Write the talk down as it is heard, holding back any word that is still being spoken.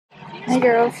Hi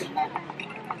girls.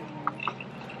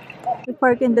 We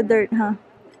park in the dirt, huh?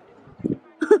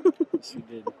 She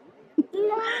did.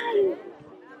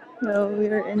 So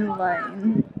we're in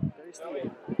line.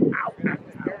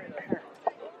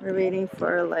 We're waiting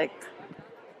for like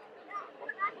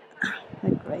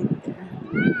right there.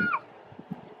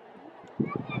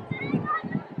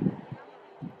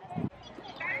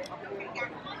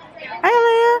 Hi,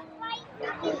 Alaya.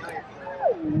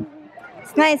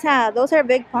 It's nice, huh? Those are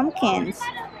big pumpkins.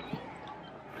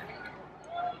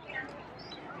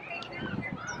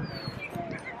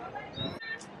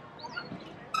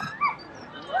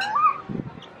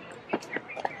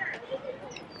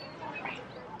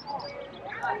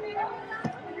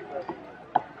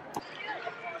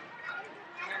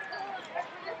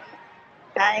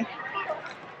 Hi.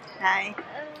 Hi.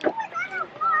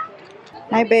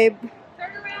 Hi, babe.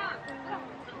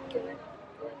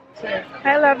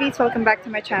 Hi, lovies. Welcome back to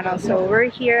my channel. So we're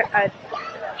here at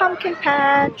Pumpkin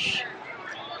Patch.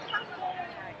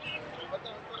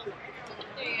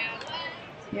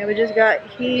 Yeah, we just got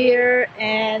here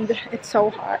and it's so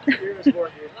hot.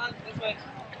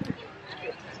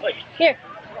 Here,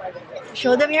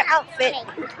 show them your outfit.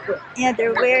 Yeah,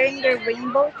 they're wearing their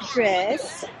rainbow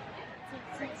dress.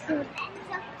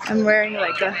 I'm wearing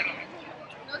like a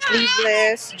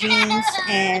sleeveless jeans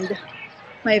and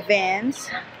my Vans.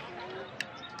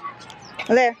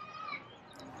 Hello.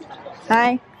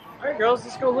 Hi. Alright girls,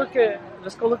 let's go look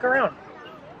around.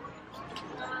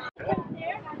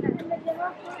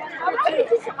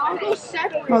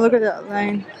 Oh, look at that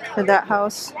line for that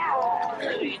house.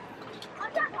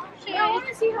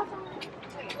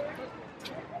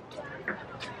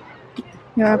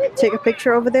 You want to take a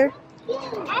picture over there? Do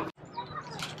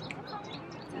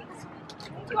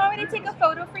you want me to take a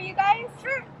photo for you guys?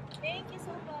 Sure. Thank you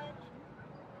so much.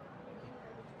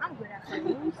 I'm good at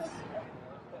photos.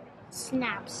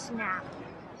 Snap, snap.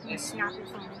 Snap your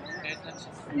phone.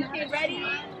 Okay, ready?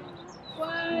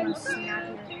 1, 2,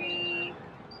 3.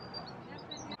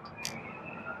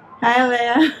 Hi,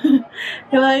 Alaya.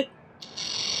 You're like,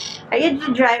 are you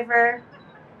the driver?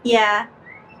 Yeah.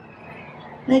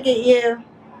 Look at you.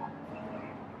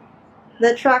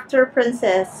 The tractor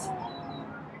princess.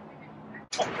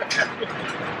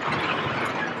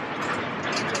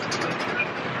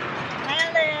 Hi,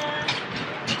 Alaya.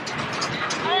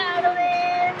 Hi,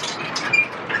 Adalynn.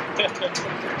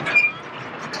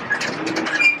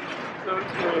 So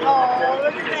cute. Oh,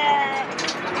 look at that.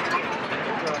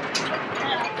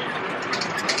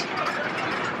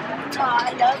 Oh,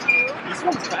 I love you. This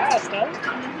one's fast, huh?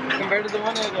 Compared to the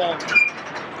one at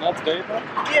that's very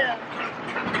fast. Yeah.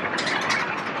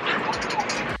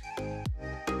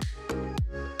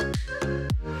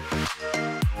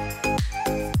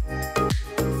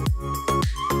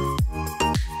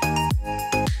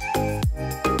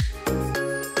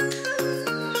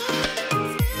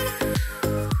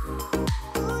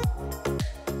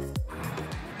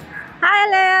 Hi,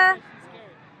 Alaya.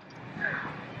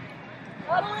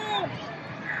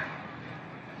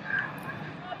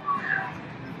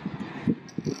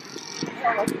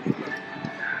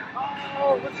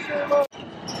 Oh, what's your name?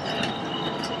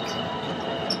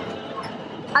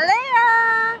 Alaya.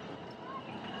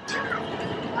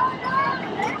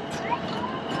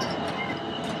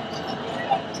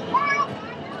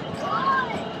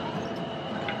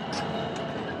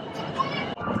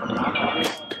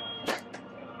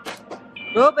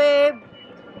 Go, babe.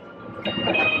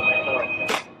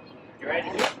 You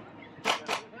ready?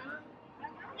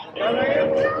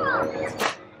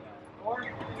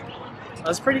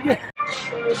 That's pretty good.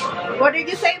 What did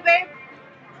you say, babe?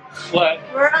 What?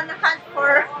 We're on the hunt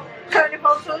for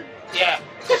carnival food. Yeah.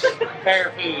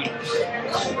 Fair food.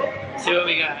 See what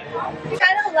we got.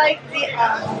 Kind of like the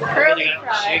curly We got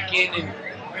fries. chicken and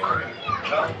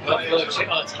buffalo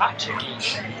chicken. Oh, it's hot chicken.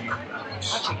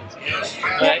 Hot chicken's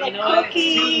good. But you know what?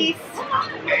 Cookies,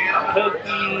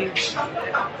 Cookies.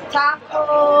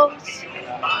 tacos,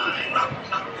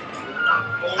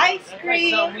 ice That's like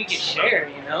cream. something we could share,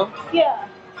 you know? Yeah.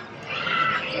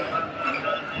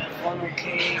 Funnel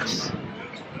cakes.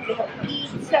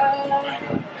 Pizza.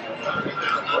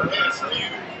 What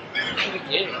do we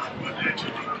get?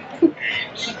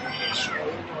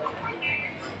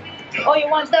 Oh, you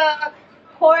want the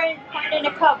corn in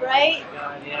a cup, right?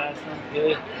 God, yeah, that sounds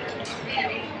good.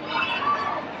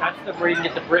 That's where you can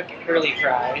get the brick curly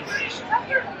fries.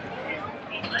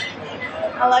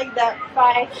 I like that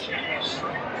fries.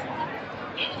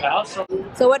 I also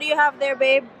So what do you have there,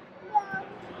 babe?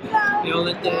 the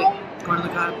only thing, corn on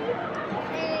the cob.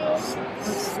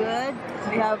 Looks good.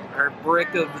 We have Our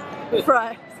brick of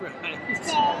fries.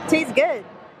 fries. Tastes good.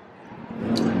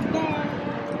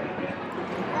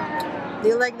 Do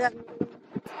you like that?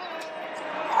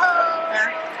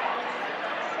 Huh?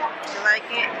 You like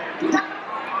it?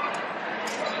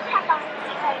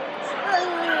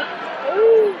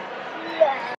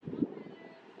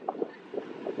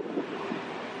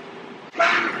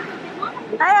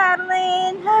 Hi,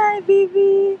 Adeline. Hi,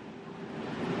 baby.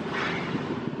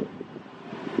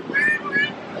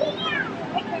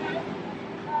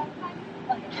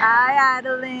 Hi,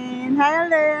 Adeline. Hi,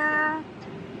 ALAIYA.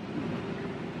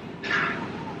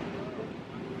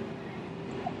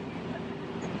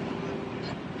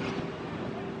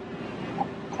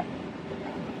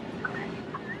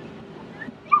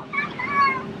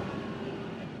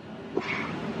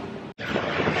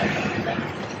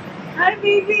 Hi,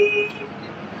 baby.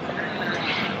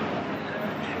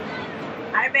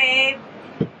 Hi, babe.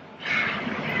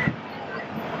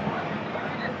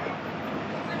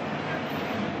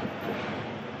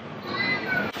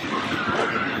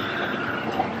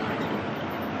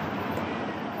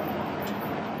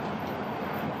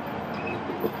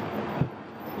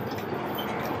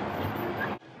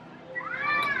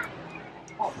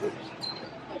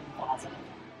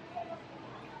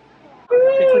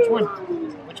 Pick which one.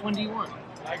 Which one do you want?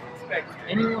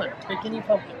 Any one. Pick any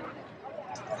pumpkin.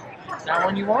 That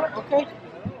one you want? Okay.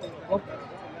 We'll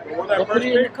put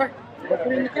it in the cart. We'll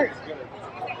put it in the cart.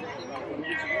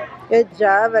 Good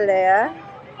job, ALAIYA.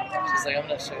 She's like, I'm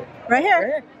not sure. Right here. Right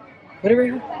here. Put it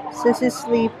right here. Sissy's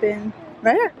sleeping.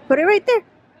 Right here. Put it right there.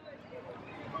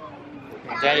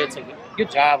 Daddy will take it.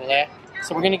 Good job, ALAIYA.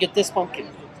 So we're gonna get this pumpkin.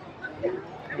 And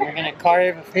we're gonna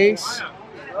carve a face.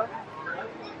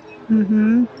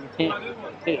 Mm-hmm. Okay.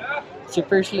 It's your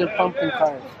first year pumpkin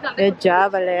carve. Good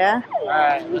job, ALAIYA.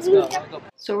 Alright, let's go. Let's go.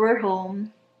 So we're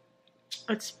home.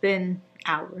 It's been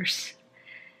hours.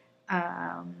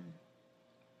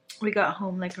 We got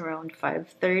home like around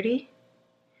 5:30,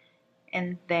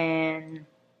 and then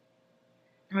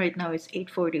right now it's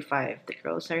 8:45. The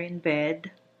girls are in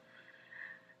bed.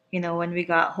 You know, when we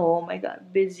got home, I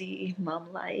got busy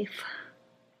mom life.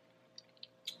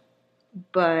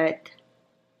 But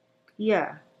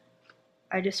yeah,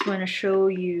 I just want to show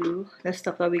you the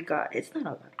stuff that we got. It's not a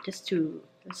lot, just two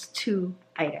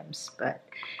items. But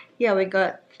yeah, we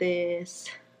got this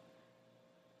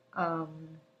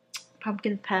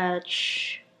pumpkin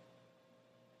patch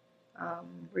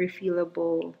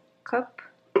refillable cup.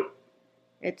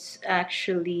 It's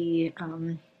actually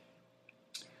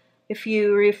if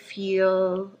you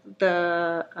refill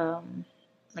the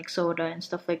like soda and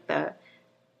stuff like that,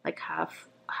 like half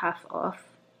off.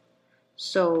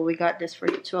 So we got this for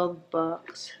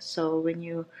 $12. So when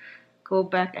you go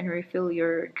back and refill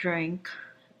your drink,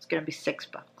 it's gonna be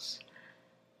 $6.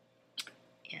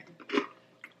 Yeah.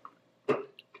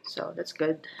 So that's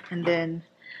good. And then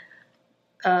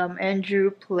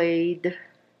Andrew played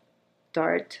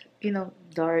dart,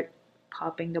 dart,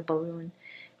 popping the balloon,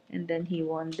 and then he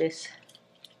won this.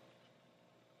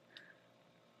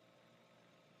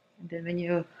 And then when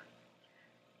you,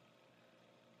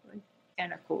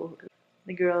 kind of cool.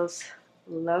 The girls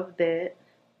loved it.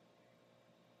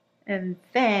 And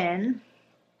then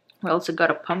we also got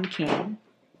a pumpkin.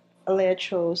 ALAIYA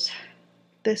chose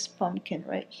this pumpkin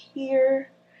right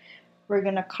here. We're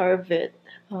gonna carve it.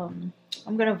 I'm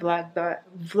gonna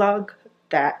vlog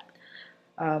that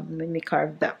when we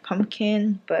carve that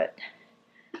pumpkin. But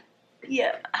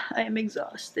yeah, I'm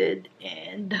exhausted,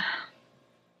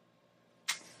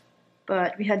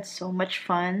 but we had so much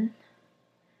fun.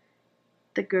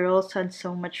 The girls had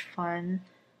so much fun,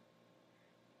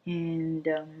 and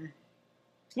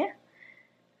yeah,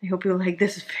 I hope you like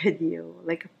this video.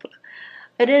 Like,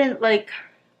 I didn't like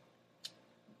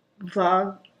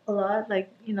vlog a lot, like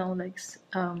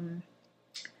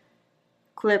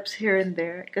clips here and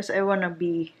there, because I want to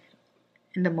be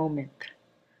in the moment,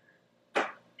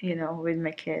 with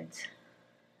my kids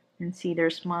and see their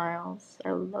smiles.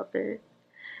 I love it.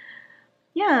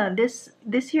 Yeah, this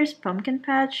year's pumpkin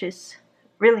patch is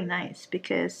really nice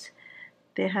because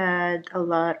they had a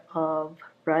lot of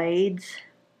rides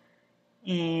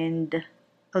and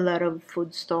a lot of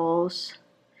food stalls.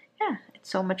 Yeah,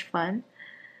 it's so much fun.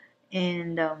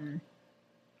 And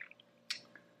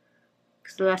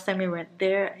because the last time we went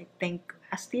there, I think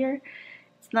last year,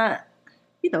 it's not,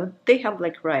 they have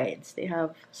like rides, they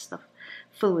have stuff,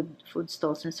 food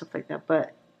stalls and stuff like that.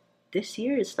 But this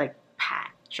year it's like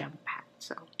packed, jam packed.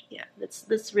 So yeah,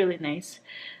 that's really nice.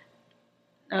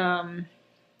 Yeah,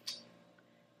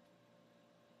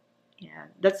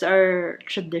 that's our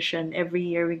tradition. Every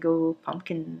year we go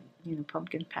pumpkin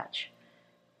patch.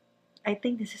 I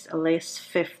think this is ALAIYA's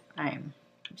 5th time.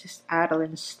 This is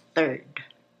Adelynn's 3rd,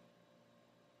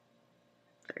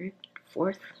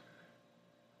 4th.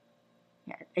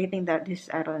 Yeah, I think that this is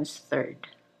Aaron's third.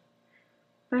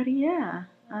 But yeah,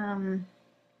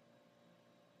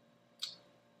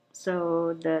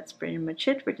 so that's pretty much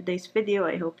it for today's video.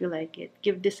 I hope you like it.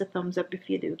 Give this a thumbs up if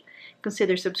you do.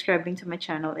 Consider subscribing to my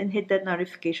channel and hit that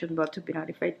notification bell to be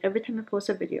notified every time I post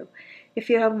a video. If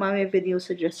you have mommy video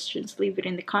suggestions, leave it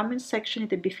in the comments section.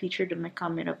 It'll be featured on my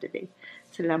comment of the day.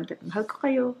 Salamat at mahal ko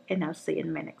kayo, and I'll see you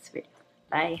in my next video.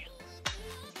 Bye!